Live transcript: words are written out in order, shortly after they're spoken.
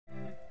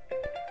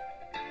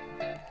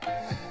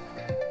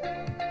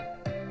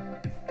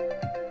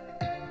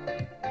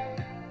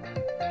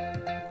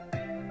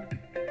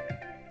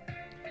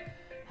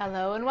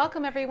Hello and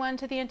welcome everyone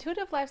to the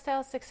Intuitive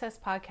Lifestyle Success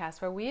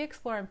Podcast, where we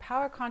explore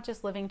empower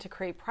conscious living to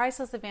create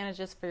priceless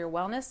advantages for your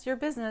wellness, your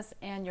business,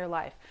 and your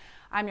life.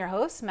 I'm your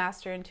host,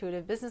 Master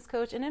Intuitive Business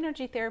Coach and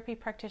Energy Therapy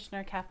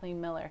Practitioner,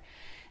 Kathleen Miller.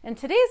 In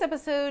today's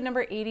episode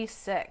number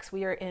 86,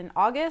 we are in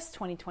August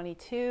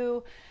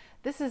 2022.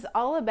 This is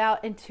all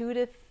about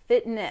Intuitive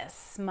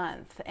Fitness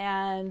Month,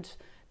 and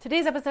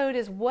today's episode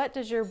is what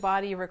does your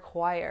body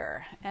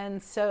require?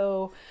 And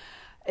so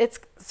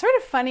it's sort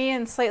of funny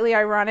and slightly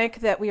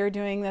ironic that we are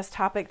doing this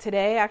topic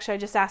today. Actually, I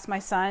just asked my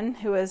son,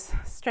 who was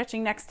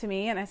stretching next to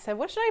me, and I said,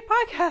 what should I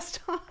podcast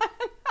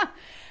on?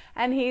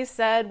 And he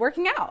said,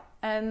 working out.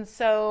 And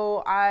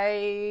so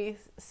I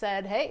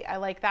said, hey, I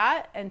like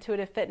that,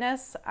 intuitive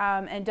fitness,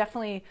 and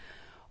definitely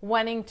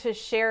wanting to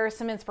share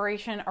some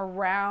inspiration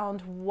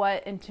around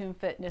what intuitive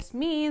fitness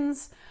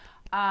means,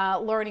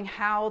 learning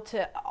how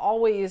to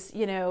always,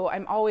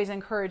 I'm always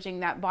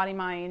encouraging that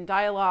body-mind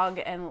dialogue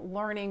and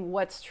learning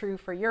what's true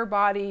for your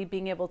body,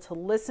 being able to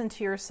listen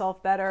to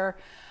yourself better,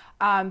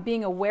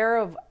 being aware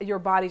of your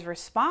body's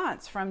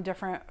response from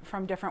different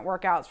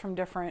workouts, from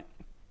different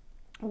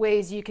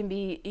ways you can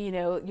be,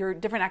 your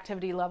different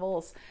activity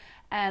levels,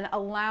 and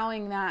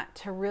allowing that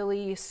to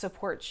really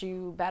support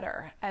you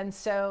better. And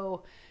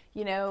so,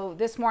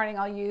 this morning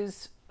I'll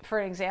use, for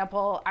an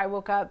example, I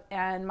woke up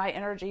and my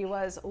energy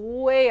was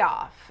way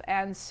off.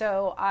 And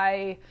so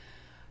I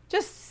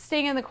just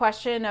staying in the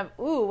question of,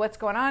 what's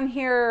going on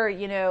here?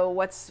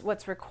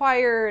 What's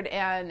required,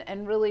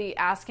 and really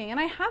asking. And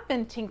I have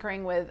been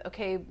tinkering with,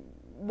 okay,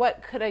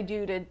 what could I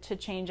do to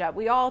change up?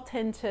 We all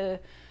tend to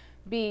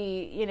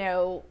be,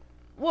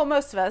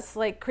 most of us,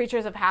 like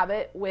creatures of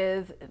habit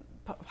with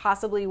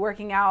possibly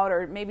working out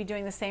or maybe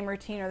doing the same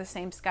routine or the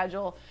same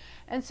schedule.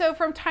 And so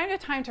from time to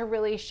time to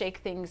really shake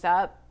things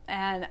up.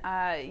 And,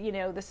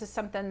 this is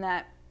something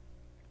that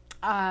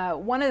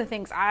one of the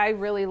things I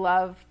really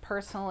love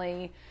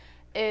personally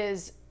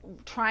is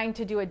trying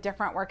to do a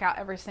different workout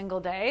every single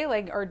day,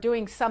 or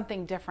doing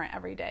something different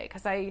every day.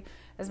 Because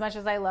as much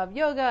as I love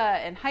yoga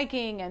and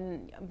hiking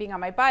and being on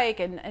my bike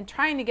and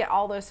trying to get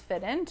all those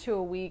fit into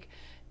a week,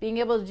 being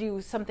able to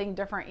do something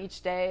different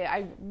each day,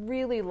 I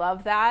really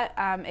love that.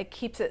 It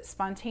keeps it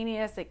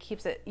spontaneous. It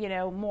keeps it,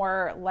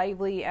 more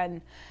lively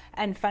and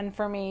fun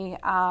for me.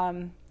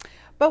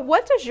 But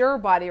what does your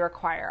body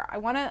require? I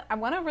want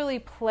to really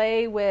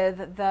play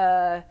with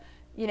the,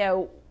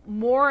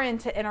 more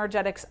into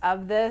energetics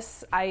of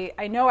this.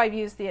 I know I've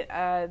used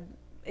the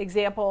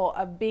example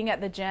of being at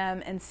the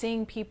gym and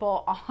seeing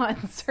people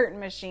on certain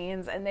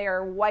machines, and they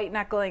are white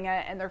knuckling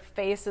it, and their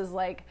face is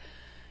like,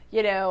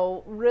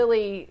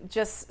 really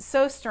just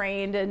so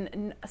strained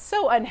and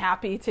so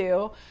unhappy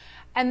too.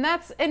 And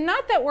not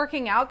that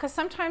working out, because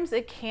sometimes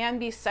it can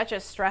be such a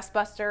stress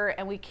buster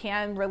and we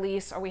can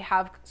release, or we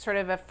have sort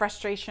of a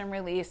frustration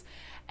release.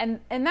 And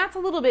that's a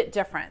little bit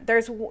different.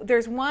 There's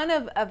one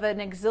of an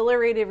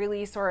exhilarated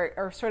release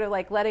or sort of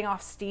like letting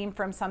off steam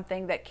from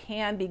something that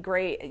can be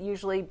great. It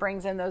usually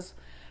brings in those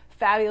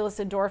fabulous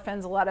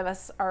endorphins a lot of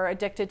us are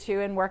addicted to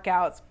in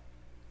workouts.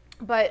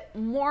 But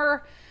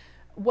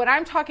what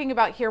I'm talking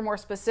about here more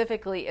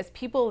specifically is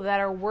people that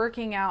are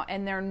working out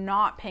and they're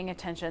not paying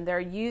attention. They're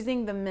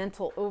using the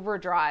mental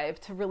overdrive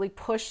to really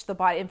push the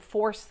body and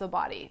force the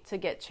body to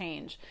get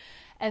change.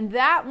 And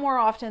that more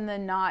often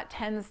than not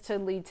tends to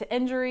lead to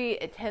injury.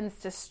 It tends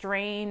to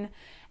strain,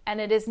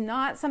 and it is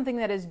not something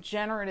that is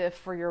generative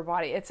for your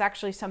body. It's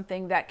actually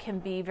something that can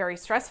be very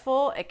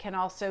stressful. It can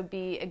also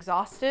be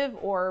exhaustive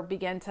or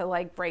begin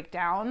to break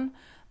down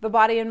the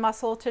body and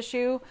muscle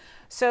tissue.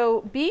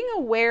 So being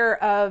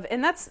aware of,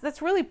 and that's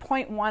really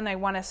point one I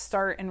want to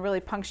start and really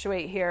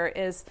punctuate here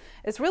is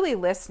really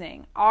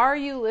listening. Are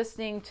you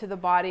listening to the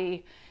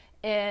body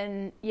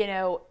in,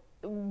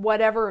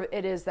 whatever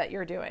it is that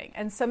you're doing?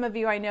 And some of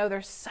you, I know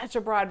there's such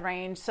a broad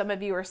range. Some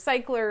of you are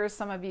cyclers.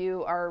 Some of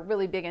you are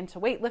really big into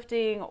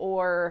weightlifting,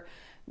 or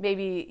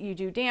maybe you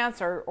do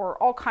dance or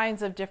all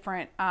kinds of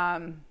different,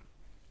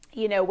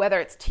 whether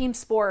it's team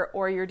sport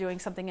or you're doing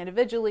something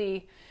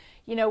individually.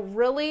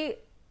 Really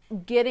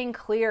getting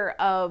clear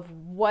of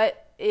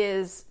what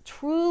is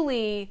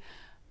truly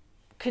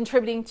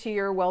contributing to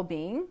your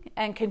well-being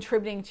and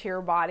contributing to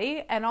your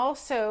body. And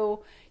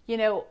also,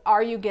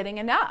 are you getting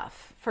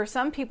enough? For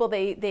some people,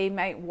 they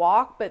might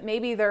walk, but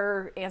maybe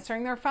they're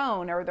answering their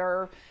phone, or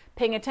they're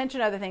paying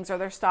attention to other things, or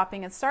they're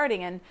stopping and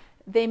starting, and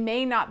they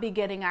may not be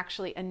getting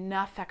actually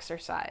enough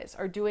exercise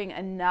or doing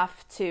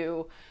enough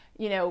to,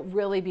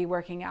 really be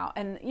working out.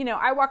 And,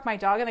 I walk my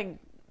dog, and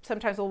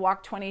sometimes we'll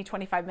walk 20,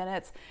 25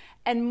 minutes.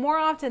 And more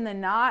often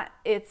than not,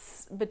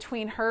 it's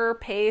between her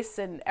pace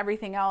and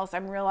everything else.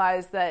 I'm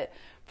realized that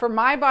for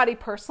my body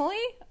personally,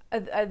 a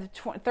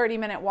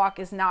 30-minute walk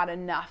is not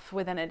enough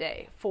within a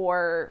day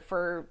for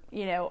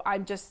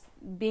I'm just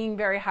being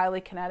very highly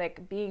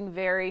kinetic, being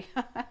very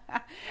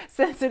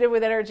sensitive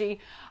with energy.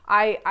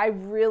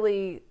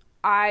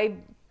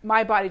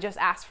 My body just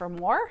asks for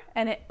more,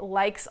 and it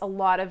likes a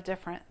lot of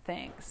different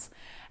things.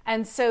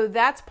 And so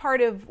that's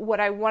part of what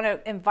I want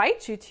to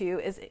invite you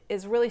to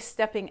is really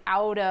stepping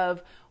out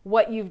of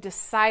what you've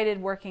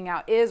decided working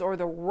out is, or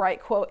the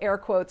right, quote, air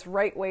quotes,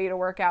 right way to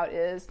work out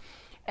is,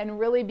 and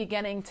really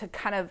beginning to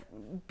kind of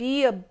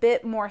be a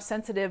bit more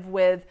sensitive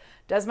with,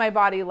 does my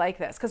body like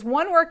this? Because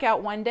one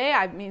workout one day,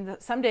 I mean,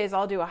 some days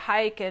I'll do a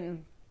hike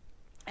and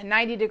a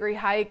 90-degree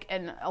hike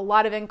and a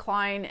lot of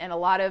incline and a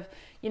lot of,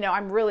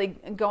 I'm really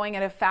going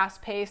at a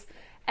fast pace.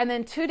 And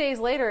then 2 days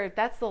later,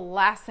 that's the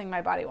last thing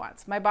my body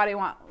wants. My body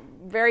wants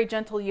very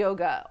gentle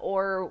yoga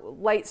or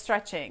light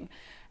stretching.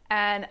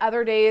 And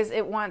other days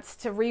it wants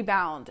to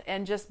rebound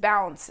and just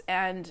bounce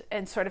and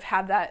sort of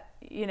have that,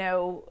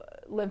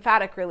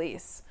 lymphatic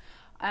release.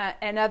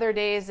 And other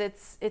days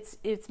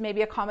it's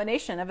maybe a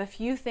combination of a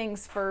few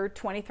things for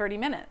 20, 30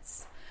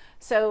 minutes.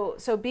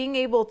 So being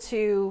able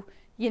to,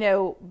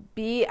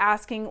 be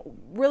asking,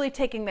 really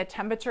taking the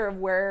temperature of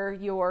where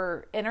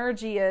your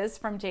energy is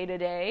from day to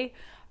day.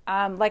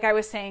 Like I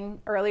was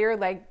saying earlier,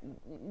 like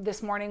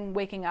this morning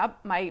waking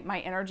up,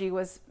 my energy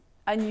was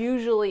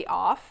unusually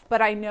off,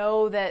 but I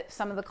know that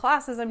some of the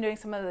classes I'm doing,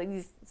 some of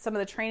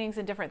the trainings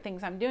and different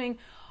things I'm doing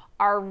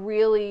are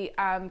really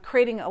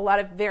creating a lot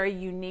of very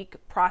unique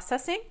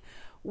processing,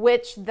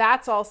 which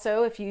that's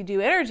also, if you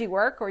do energy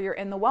work or you're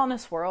in the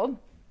wellness world,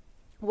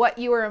 what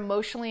you are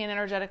emotionally and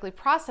energetically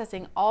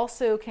processing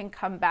also can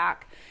come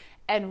back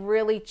and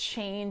really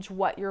change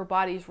what your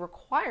body's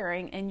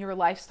requiring and your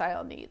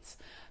lifestyle needs.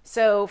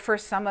 So for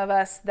some of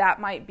us,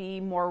 that might be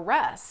more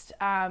rest,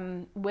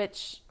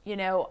 which,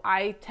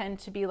 I tend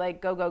to be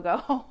like, go, go,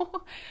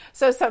 go.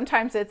 So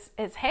sometimes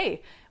it's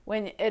hey,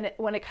 when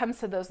it comes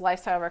to those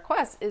lifestyle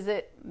requests, is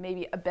it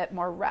maybe a bit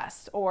more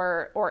rest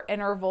or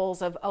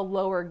intervals of a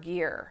lower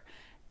gear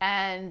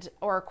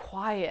or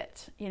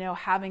quiet,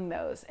 having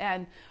those.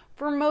 And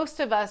for most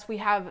of us, we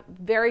have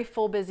very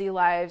full, busy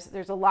lives.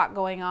 There's a lot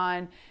going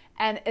on.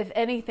 And if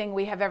anything,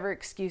 we have every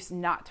excuse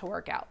not to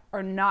work out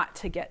or not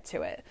to get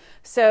to it.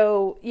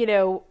 So,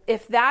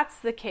 if that's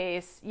the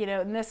case,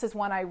 and this is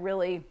one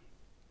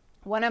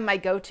of my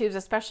go-tos,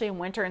 especially in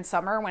winter and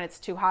summer when it's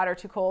too hot or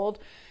too cold,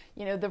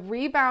 the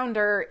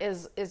rebounder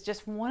is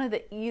just one of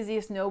the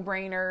easiest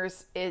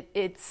no-brainers.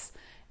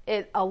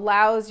 It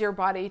allows your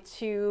body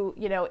to,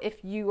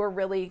 if you are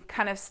really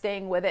kind of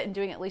staying with it and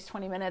doing at least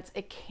 20 minutes,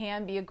 it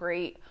can be a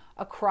great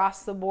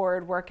across the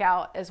board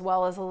workout as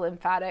well as a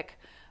lymphatic.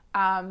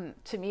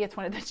 To me, it's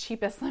one of the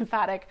cheapest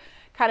lymphatic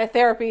kind of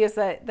therapies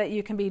that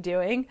you can be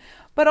doing,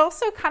 but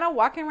also kind of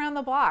walking around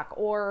the block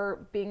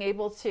or being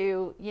able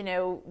to,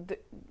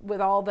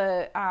 with all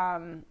the,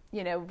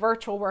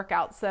 virtual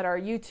workouts that are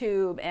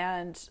YouTube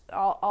and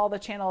all the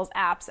channels,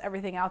 apps,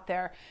 everything out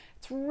there.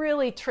 It's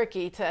really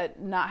tricky to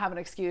not have an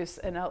excuse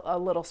and a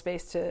little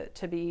space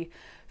to be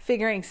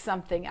figuring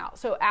something out.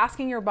 So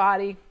asking your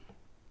body,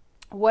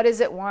 what does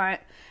it want?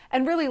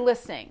 And really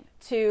listening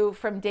to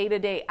from day to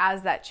day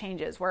as that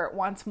changes, where it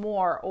wants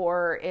more,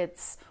 or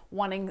it's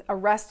wanting a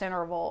rest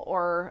interval,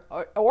 or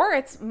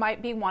it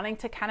might be wanting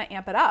to kind of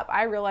amp it up.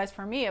 I realized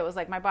for me, it was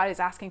like my body's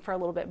asking for a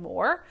little bit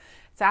more.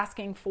 It's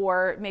asking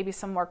for maybe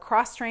some more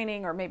cross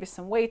training or maybe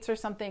some weights or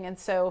something. And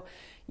so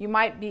you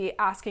might be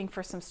asking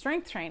for some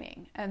strength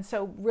training. And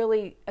so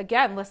really,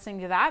 again, listening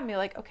to that and be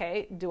like,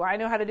 okay, do I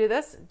know how to do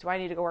this? Do I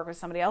need to go work with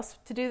somebody else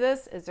to do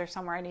this? Is there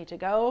somewhere I need to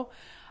go?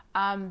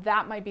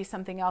 That might be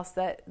something else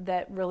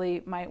that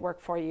really might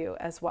work for you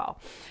as well.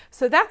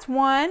 So that's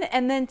one.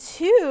 And then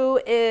two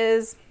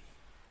is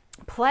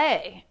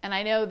play. And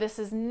I know this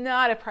is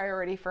not a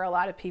priority for a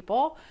lot of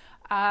people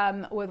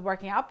with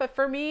working out, but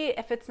for me,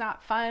 if it's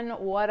not fun,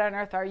 what on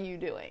earth are you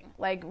doing?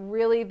 Like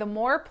really, the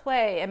more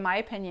play, in my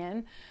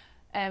opinion,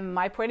 and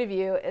my point of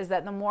view is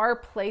that the more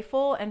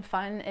playful and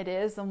fun it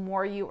is, the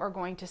more you are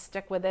going to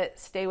stick with it,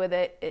 stay with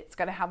it. It's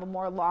going to have a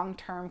more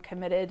long-term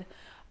committed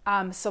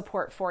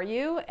support for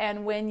you.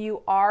 And when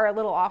you are a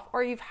little off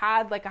or you've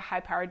had like a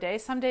high-powered day,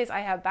 some days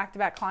I have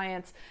back-to-back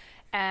clients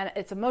and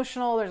it's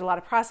emotional. There's a lot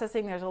of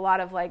processing. There's a lot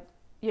of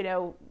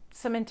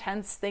some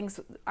intense things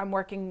I'm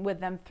working with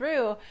them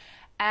through.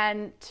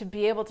 And to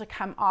be able to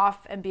come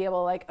off and be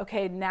able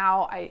okay,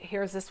 now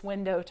here's this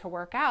window to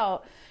work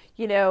out,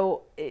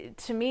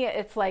 to me,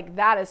 it's like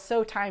that is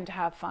so time to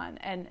have fun.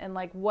 And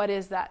what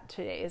is that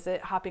today? Is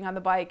it hopping on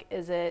the bike?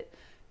 Is it,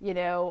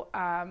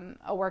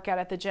 a workout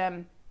at the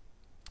gym?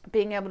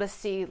 Being able to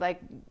see,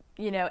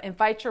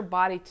 invite your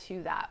body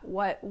to that.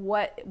 What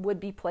would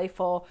be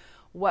playful?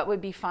 What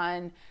would be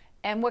fun?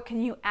 And what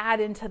can you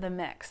add into the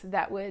mix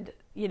that would,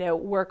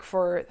 work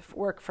for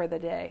the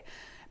day?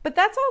 But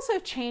that's also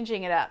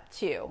changing it up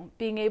too,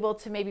 being able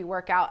to maybe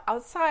work out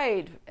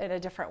outside in a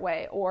different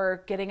way,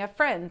 or getting a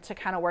friend to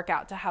kind of work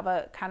out, to have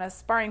a kind of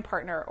sparring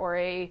partner or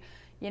a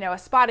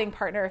spotting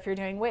partner if you're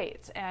doing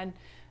weights, and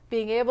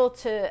being able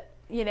to,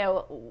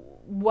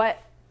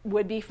 what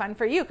would be fun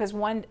for you. Because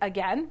one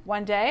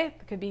day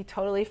it could be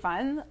totally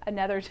fun.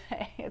 Another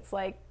day it's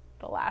like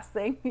the last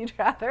thing you'd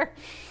rather,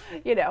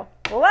 the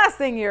last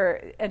thing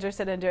you're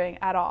interested in doing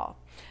at all.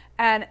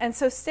 And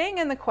so staying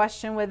in the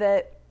question with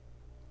it,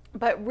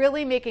 but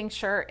really making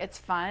sure it's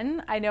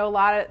fun. I know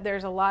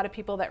there's a lot of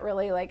people that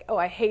really like, oh,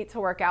 I hate to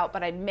work out,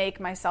 but I make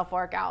myself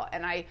work out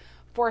and I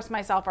force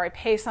myself, or I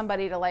pay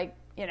somebody to like,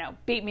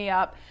 beat me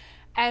up.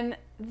 And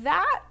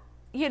that,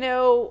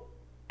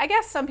 I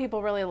guess some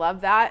people really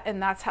love that,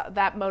 and that's how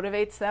that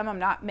motivates them. I'm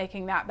not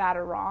making that bad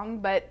or wrong,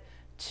 but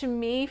to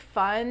me,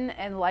 fun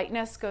and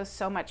lightness goes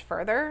so much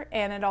further.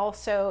 And it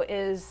also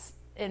is,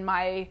 in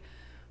my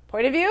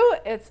point of view,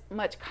 it's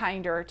much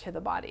kinder to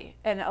the body.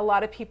 And a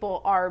lot of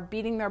people are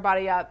beating their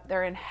body up.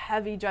 They're in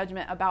heavy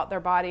judgment about their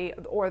body,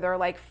 or they're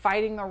like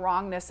fighting the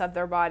wrongness of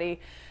their body.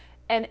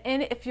 And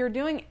if you're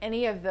doing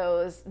any of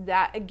those,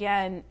 that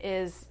again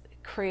is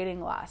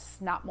creating less,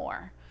 not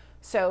more.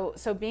 So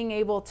being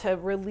able to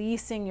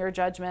releasing your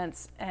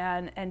judgments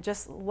and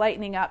just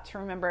lightening up to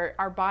remember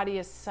our body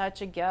is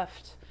such a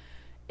gift.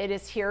 It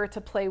is here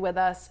to play with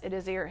us. It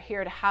is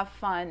here to have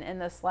fun in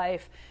this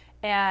life.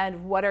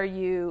 And what are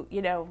you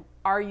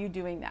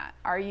doing that?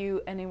 Are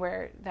you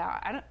anywhere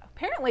that,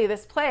 apparently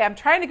this play, I'm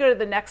trying to go to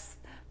the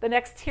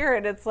next tier,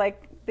 and it's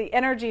like the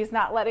energy is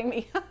not letting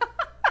me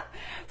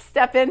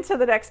step into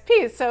the next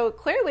piece. So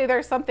clearly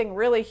there's something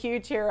really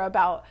huge here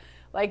about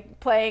like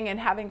playing and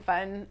having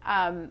fun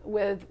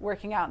with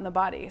working out in the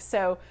body.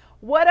 So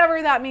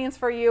whatever that means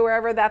for you,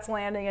 wherever that's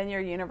landing in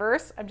your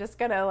universe, I'm just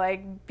gonna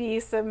like be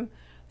some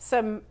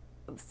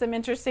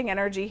interesting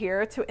energy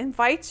here to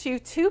invite you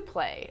to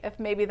play, if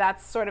maybe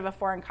that's sort of a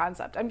foreign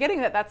concept. I'm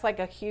getting that that's like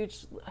a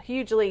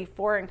hugely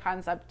foreign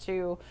concept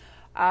to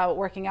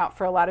working out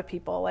for a lot of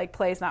people. Like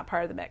play is not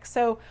part of the mix.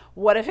 So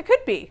what if it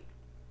could be?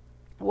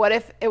 What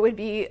if it would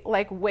be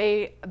like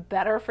way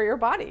better for your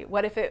body?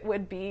 What if it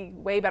would be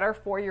way better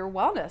for your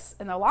wellness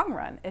in the long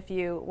run if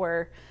you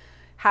were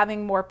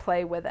having more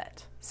play with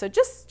it? So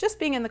just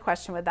being in the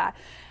question with that.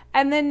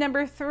 And then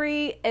number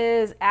 3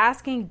 is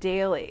asking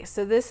daily.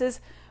 So this is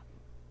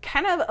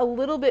kind of a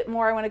little bit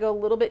more, I want to go a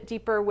little bit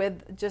deeper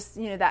with just,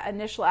 that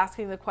initial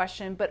asking the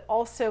question, but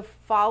also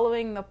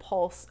following the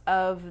pulse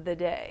of the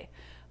day.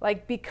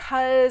 Like,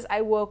 because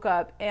I woke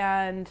up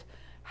and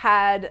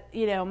had,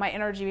 my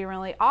energy be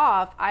really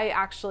off, I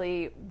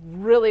actually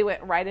really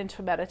went right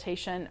into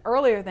meditation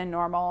earlier than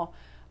normal.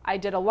 I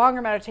did a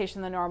longer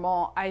meditation than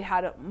normal. I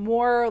had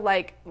more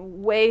like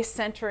way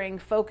centering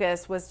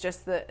focus was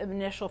just the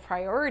initial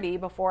priority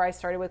before I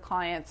started with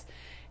clients.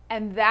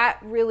 And that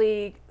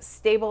really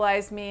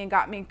stabilized me and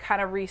got me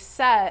kind of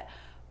reset.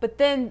 But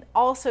then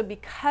also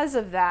because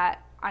of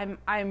that, I'm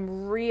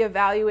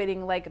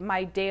reevaluating like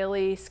my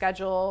daily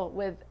schedule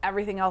with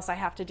everything else I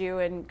have to do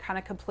and kind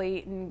of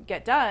complete and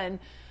get done,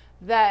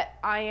 that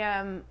I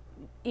am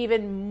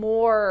even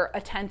more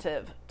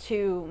attentive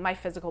to my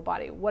physical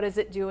body. What is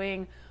it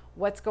doing?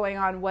 What's going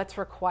on? What's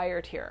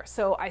required here?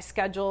 So I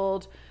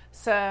scheduled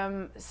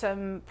some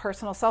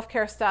personal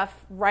self-care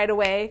stuff right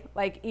away.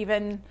 Like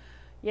even,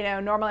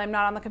 normally I'm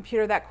not on the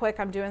computer that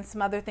quick. I'm doing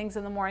some other things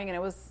in the morning, and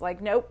it was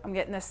like, nope, I'm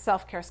getting this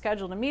self-care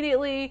scheduled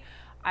immediately.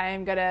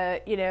 I'm going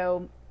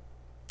to,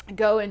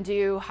 go and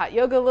do hot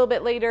yoga a little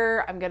bit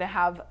later. I'm going to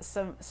have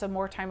some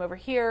more time over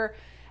here.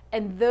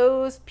 And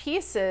those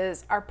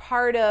pieces are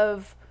part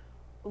of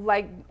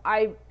like,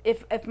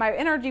 if my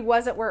energy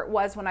wasn't where it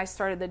was when I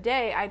started the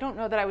day, I don't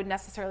know that I would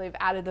necessarily have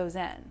added those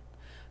in.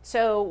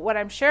 So what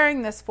I'm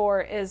sharing this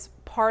for is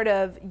part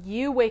of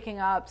you waking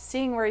up,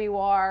 seeing where you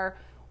are,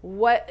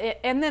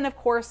 and then of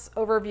course,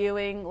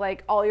 overviewing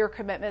like all your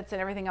commitments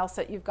and everything else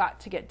that you've got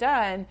to get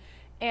done.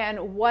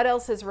 And what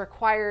else is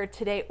required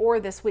today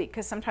or this week?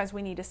 Because sometimes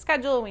we need to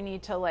schedule, we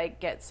need to like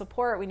get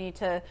support, we need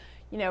to,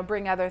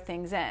 bring other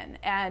things in.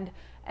 And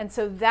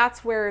so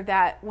that's where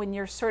that, when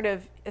you're sort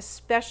of,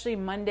 especially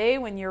Monday,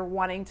 when you're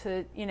wanting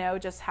to,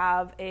 just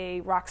have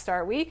a rock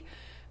star week,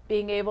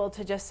 being able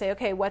to just say,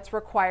 okay, what's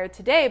required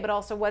today, but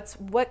also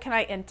what can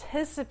I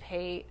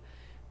anticipate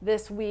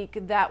this week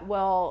that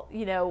will,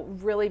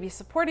 really be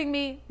supporting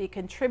me, be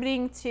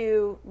contributing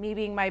to me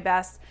being my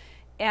best,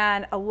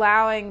 and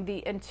allowing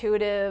the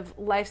intuitive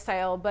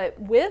lifestyle, but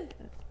with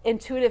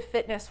intuitive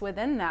fitness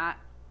within that,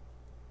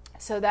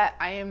 so that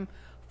I am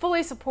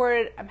fully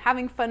supported, I'm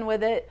having fun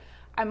with it.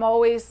 I'm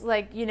always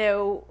like,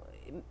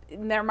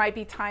 there might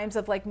be times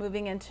of like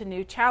moving into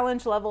new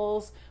challenge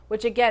levels,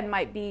 which again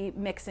might be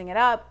mixing it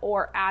up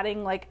or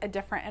adding like a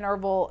different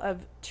interval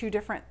of 2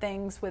 different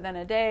things within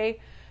a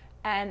day.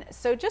 And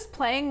so just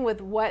playing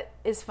with what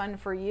is fun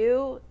for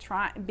you,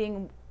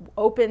 being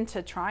open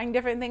to trying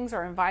different things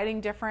or inviting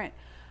different,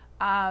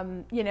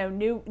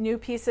 new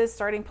pieces,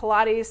 starting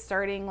Pilates,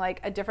 starting like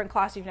a different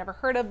class you've never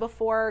heard of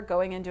before,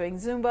 going and doing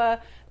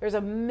Zumba. There's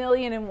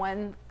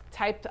 1,000,001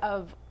 type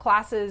of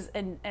classes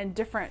and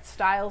different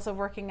styles of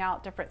working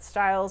out, different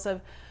styles of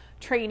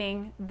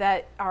training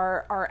that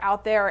are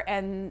out there,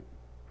 and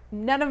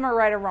none of them are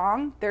right or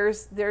wrong.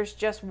 There's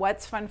just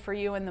what's fun for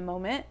you in the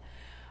moment.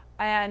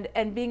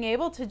 And being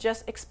able to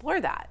just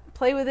explore that,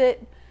 play with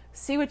it,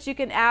 see what you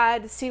can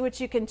add, see what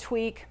you can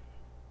tweak,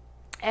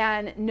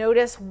 and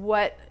notice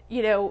what,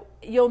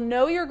 you'll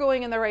know you're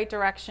going in the right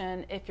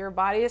direction if your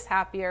body is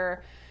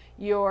happier,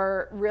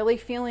 you're really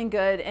feeling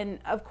good. And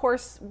of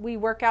course, we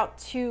work out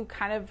to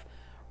kind of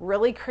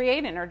really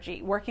create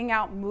energy. Working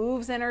out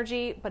moves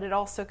energy, but it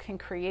also can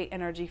create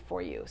energy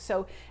for you.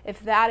 So if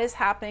that is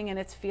happening and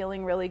it's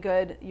feeling really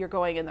good, you're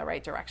going in the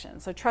right direction.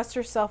 So trust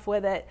yourself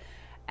with it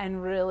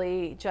and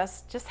really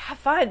just have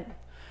fun.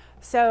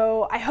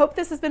 So I hope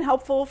this has been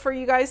helpful for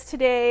you guys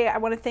today. I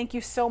want to thank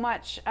you so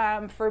much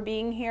for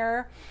being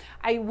here.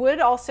 I would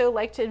also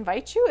like to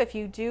invite you, if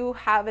you do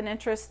have an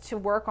interest to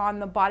work on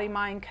the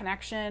body-mind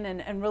connection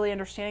and really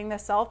understanding the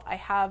self, I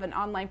have an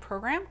online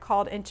program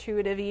called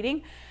Intuitive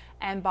Eating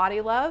and Body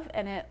Love,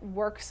 and it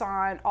works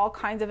on all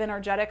kinds of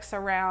energetics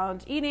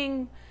around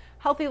eating,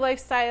 healthy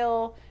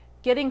lifestyle,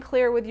 getting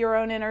clear with your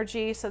own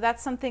energy. So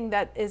that's something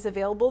that is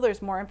available.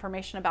 There's more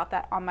information about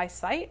that on my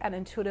site at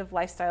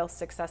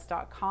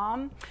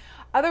intuitivelifestylesuccess.com.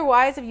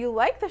 Otherwise, if you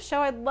like the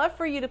show, I'd love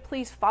for you to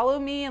please follow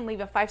me and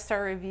leave a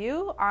 5-star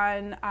review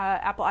on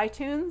Apple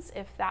iTunes.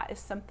 If that is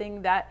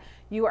something that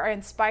you are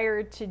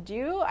inspired to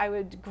do, I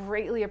would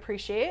greatly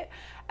appreciate it,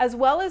 as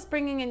well as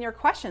bringing in your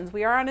questions.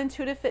 We are on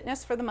Intuitive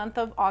Fitness for the month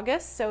of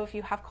August, so if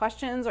you have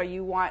questions or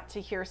you want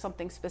to hear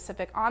something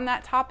specific on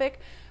that topic,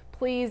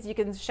 please, you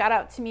can shout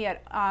out to me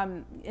at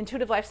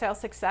Intuitive Lifestyle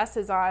Success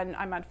I'm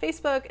on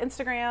Facebook,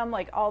 Instagram,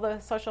 like all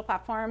the social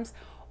platforms,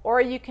 or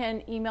you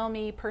can email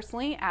me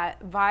personally at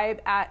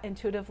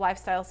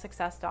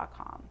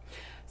vibe@intuitivelifestylesuccess.com.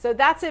 So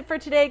that's it for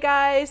today,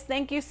 guys.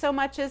 Thank you so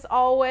much as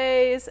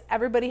always.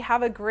 Everybody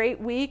have a great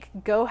week.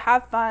 Go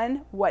have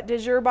fun. What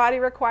does your body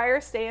require?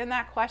 Stay in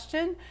that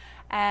question,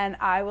 and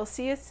I will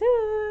see you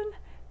soon.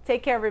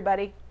 Take care,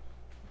 everybody.